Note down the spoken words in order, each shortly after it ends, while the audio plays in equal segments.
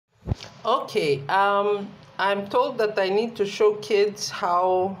Okay, I'm told that I need to show kids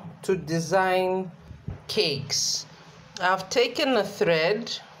how to design cakes. I've taken a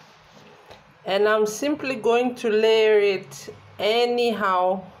thread and I'm simply going to layer it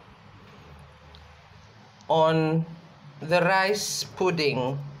anyhow on the rice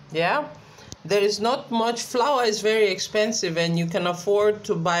pudding. Yeah, there is not much. Flour is very expensive and you can afford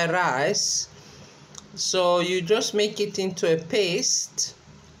to buy rice, so you just make it into a paste.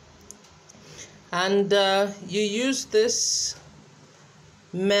 And you use this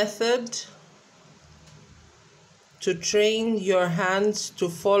method to train your hands to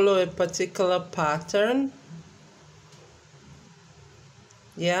follow a particular pattern.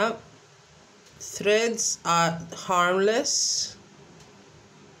 Yeah, threads are harmless,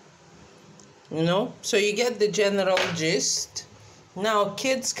 so you get the general gist. Now,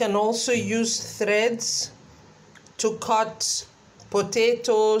 kids can also use threads to cut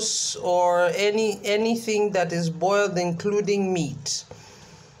potatoes or anything that is boiled, including meat.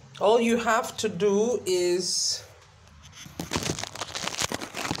 All you have to do is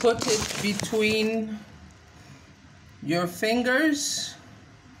put it between your fingers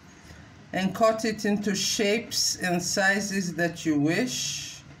and cut it into shapes and sizes that you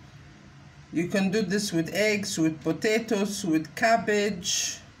wish. You can do this with eggs, with potatoes, with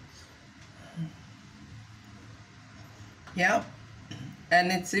cabbage. Yeah,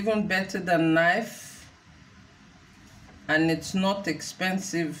 and it's even better than knife, and it's not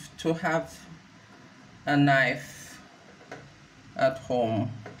expensive to have a knife at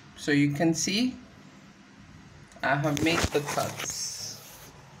home. So you can see I have made the cuts.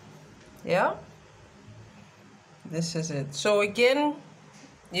 Yeah, this is it. So again,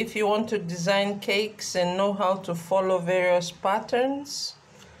 if you want to design cakes and know how to follow various patterns,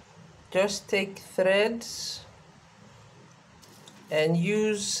 just take threads and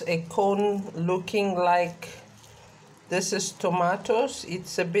use a cone looking like this is tomatoes.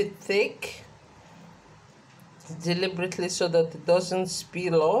 It's a bit thick, deliberately so that it doesn't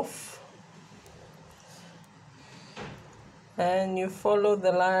spill off. And you follow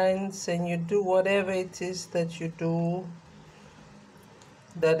the lines and you do whatever it is that you do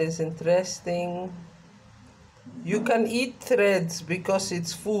that is interesting. You can eat threads because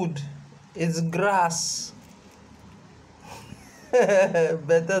it's food, it's grass.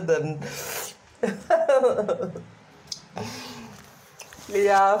 Better than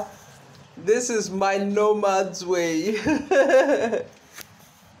yeah, this is my nomad's way.